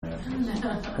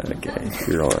Okay,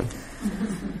 you're on.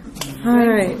 All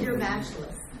right. You're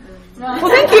matchless. Well,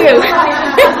 thank you.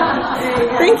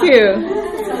 Thank you.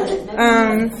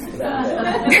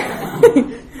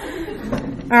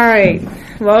 All right.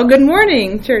 Well, good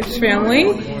morning, church family.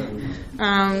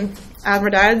 As my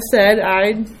dad said,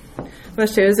 I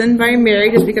was chosen by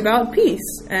Mary to speak about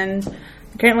peace, and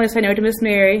I can't really say no to Miss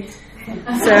Mary.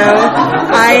 So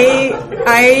I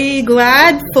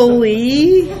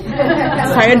gladfully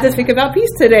decided to speak about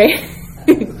peace today.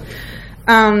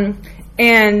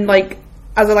 And like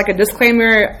as a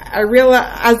disclaimer, I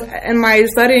realized in my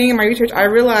studying and my research, I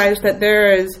realized that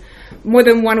there is more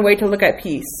than one way to look at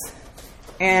peace,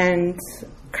 and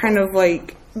kind of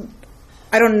like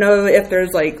I don't know if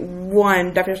there's like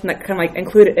one definition that can like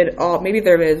include it all. Maybe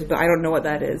there is, but I don't know what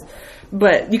that is.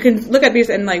 But you can look at peace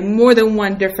in like more than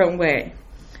one different way.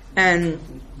 And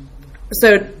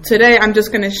so today I'm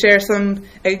just going to share some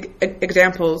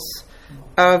examples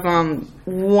of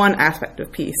one aspect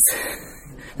of peace.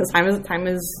 Because time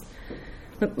is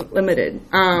limited.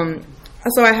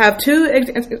 So I have two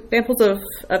examples of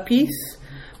peace.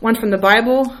 One's from the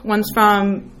Bible, one's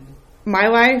from my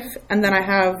life, and then I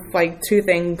have like two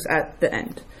things at the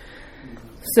end.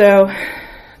 So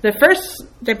the first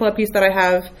example of peace that I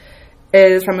have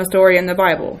is from a story in the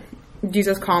Bible.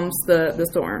 Jesus calms the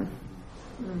storm.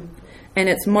 And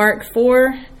it's Mark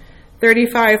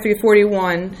 4:35 through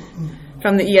 41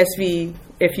 from the ESV,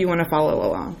 if you want to follow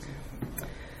along.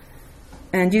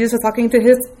 And Jesus is talking to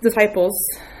his disciples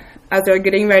as they're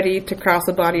getting ready to cross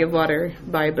a body of water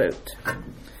by boat.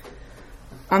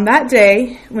 On that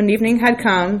day, when evening had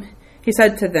come, he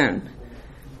said to them,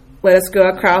 "Let us go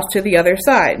across to the other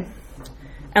side."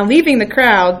 And leaving the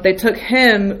crowd, they took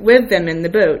him with them in the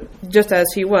boat, just as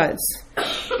he was.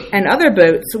 And other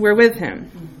boats were with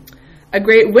him. A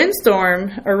great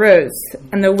windstorm arose,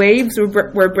 and the waves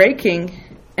were breaking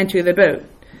into the boat,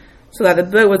 so that the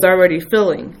boat was already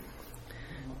filling.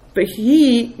 But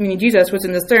he, meaning Jesus, was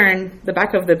in the stern, the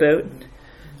back of the boat,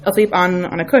 asleep on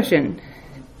a cushion.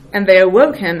 And they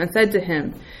awoke him and said to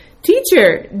him,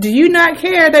 "Teacher, do you not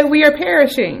care that we are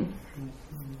perishing?"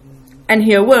 And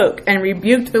he awoke and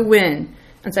rebuked the wind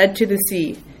and said to the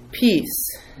sea, "Peace,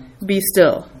 be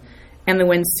still." And the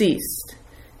wind ceased,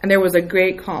 and there was a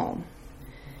great calm.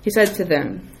 He said to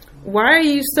them, "Why are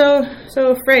you so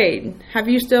afraid? Have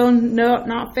you still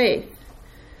not faith?"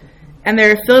 And they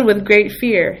were filled with great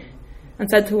fear and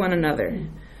said to one another,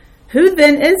 "Who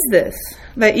then is this,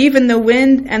 that even the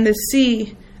wind and the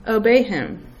sea obey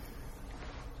him?"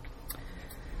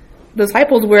 The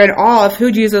disciples were in awe of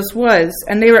who Jesus was,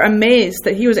 and they were amazed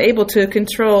that he was able to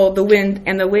control the wind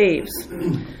and the waves.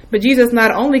 But Jesus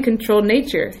not only controlled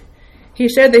nature, he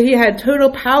showed that he had total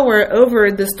power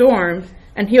over the storm,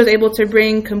 and he was able to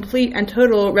bring complete and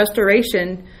total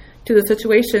restoration to the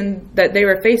situation that they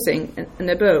were facing in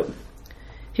the boat.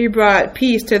 He brought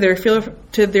peace to their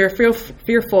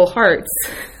fearful hearts.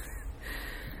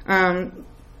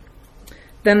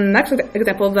 Then the next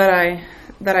example that I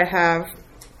have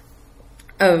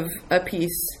of a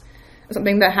peace,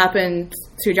 something that happened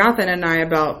to Jonathan and I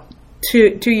about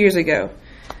two years ago.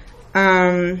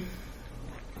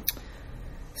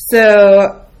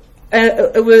 So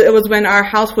it was when our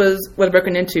house was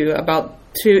broken into about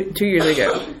two years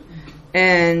ago,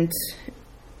 and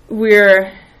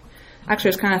actually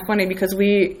it's kind of funny because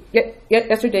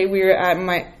yesterday we were at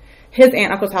his aunt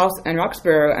and uncle's house in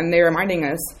Roxborough, and they were reminding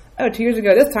us, 2 years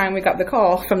ago this time we got the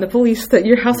call from the police that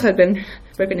your house had been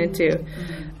broken into.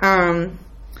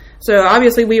 So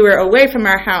obviously we were away from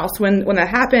our house when that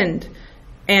happened,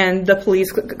 and the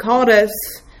police called us,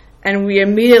 and we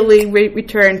immediately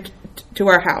returned to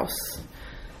our house.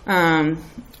 Our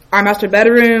master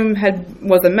bedroom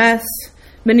was a mess.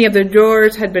 Many of the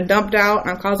drawers had been dumped out,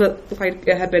 and our closet looked like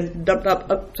it had been dumped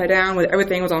upside down, with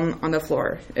everything was on the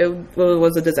floor. It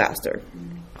was a disaster.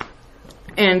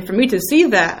 And for me to see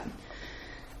that,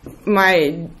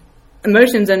 my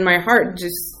emotions and my heart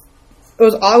it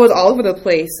was all over the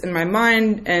place, in my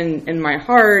mind and in my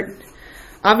heart.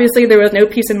 Obviously, there was no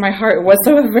peace in my heart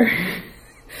whatsoever.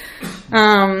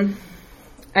 And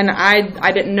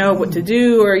I didn't know what to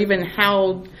do, or even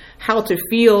how to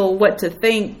feel, what to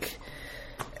think.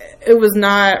 It was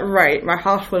not right. My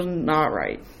house was not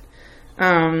right.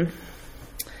 And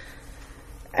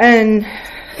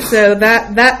so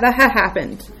that had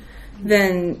happened.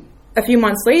 Then a few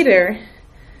months later,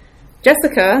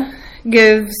 Jessica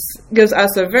gives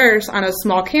us a verse on a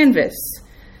small canvas.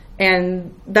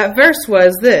 And that verse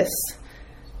was this,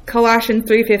 Colossians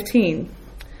 3:15.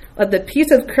 "Let the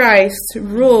peace of Christ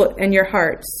rule in your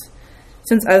hearts,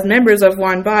 since as members of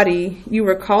one body you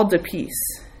were called to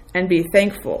peace, and be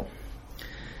thankful."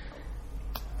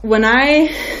 when I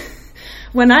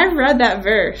read that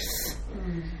verse,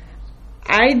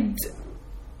 I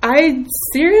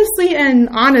seriously and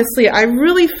honestly, I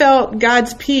really felt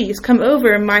God's peace come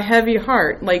over my heavy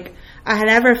heart. Like, I had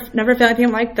never felt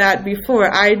anything like that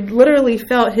before. I literally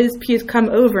felt his peace come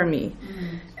over me.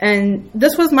 And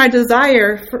this was my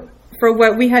desire for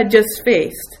what we had just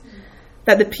faced,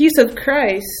 that the peace of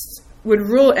Christ would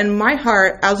rule in my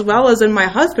heart as well as in my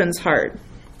husband's heart.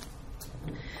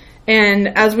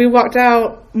 And as we walked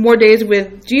out more days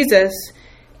with Jesus,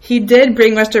 he did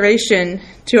bring restoration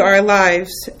to our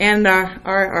lives and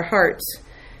our hearts.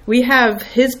 We have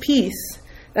his peace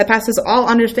that passes all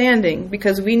understanding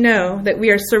because we know that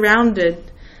we are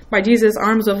surrounded by Jesus'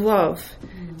 arms of love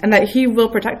and that he will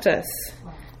protect us.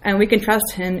 And we can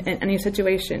trust him in any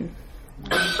situation.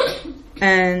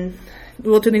 And the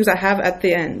little two things I have at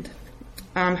the end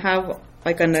have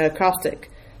like an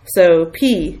acrostic. So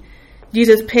P,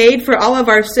 Jesus paid for all of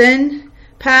our sin,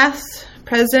 past,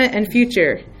 present, and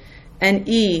future. And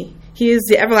E, he is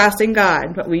the everlasting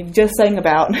God, what we just sang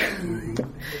about.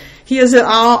 He is the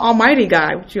almighty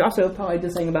God, which you also probably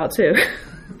just sang about too.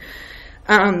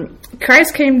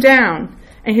 Christ came down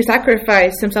and he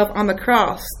sacrificed himself on the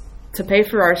cross to pay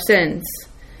for our sins.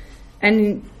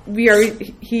 And we are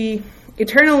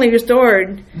eternally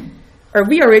restored to a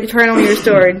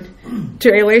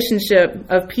relationship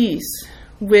of peace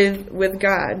with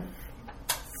God.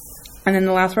 And then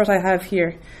the last verse I have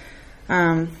here,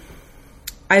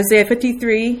 Isaiah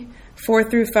 53,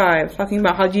 4-5, talking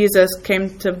about how Jesus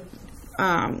came to,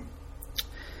 I'll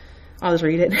just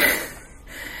read it.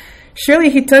 Surely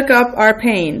he took up our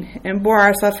pain and bore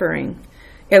our suffering,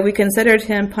 yet we considered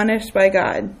him punished by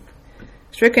God,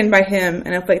 stricken by him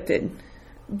and afflicted.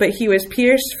 But he was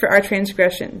pierced for our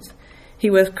transgressions. He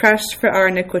was crushed for our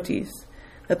iniquities.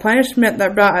 The punishment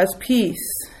that brought us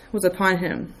peace was upon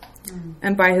him,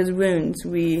 and by his wounds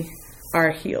we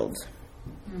are healed.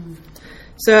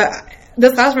 So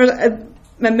this last verse, it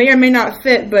may or may not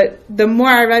fit, but the more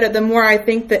I read it, the more I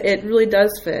think that it really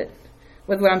does fit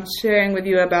with what I'm sharing with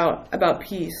you about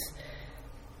peace.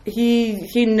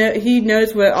 He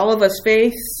knows what all of us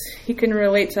face. He can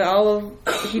relate to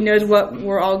he knows what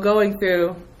we're all going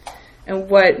through and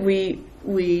what we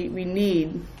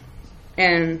need.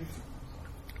 And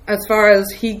as far as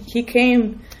he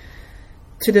came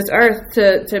to this earth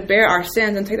to bear our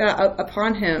sins and take that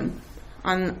upon him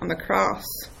on the cross.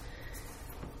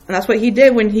 And that's what he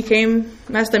did when he came.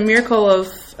 That's the miracle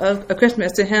of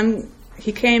Christmas. To him,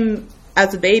 he came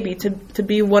as a baby to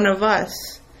be one of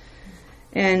us.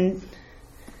 And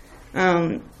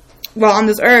while on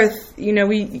this earth,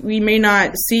 we may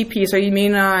not see peace, or you may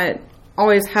not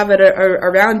always have it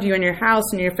around you in your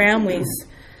house and your families.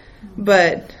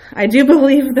 But I do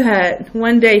believe that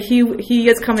one day he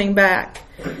is coming back.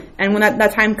 And when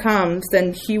that time comes,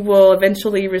 then he will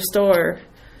eventually restore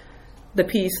the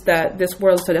peace that this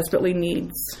world so desperately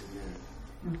needs.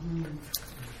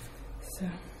 So.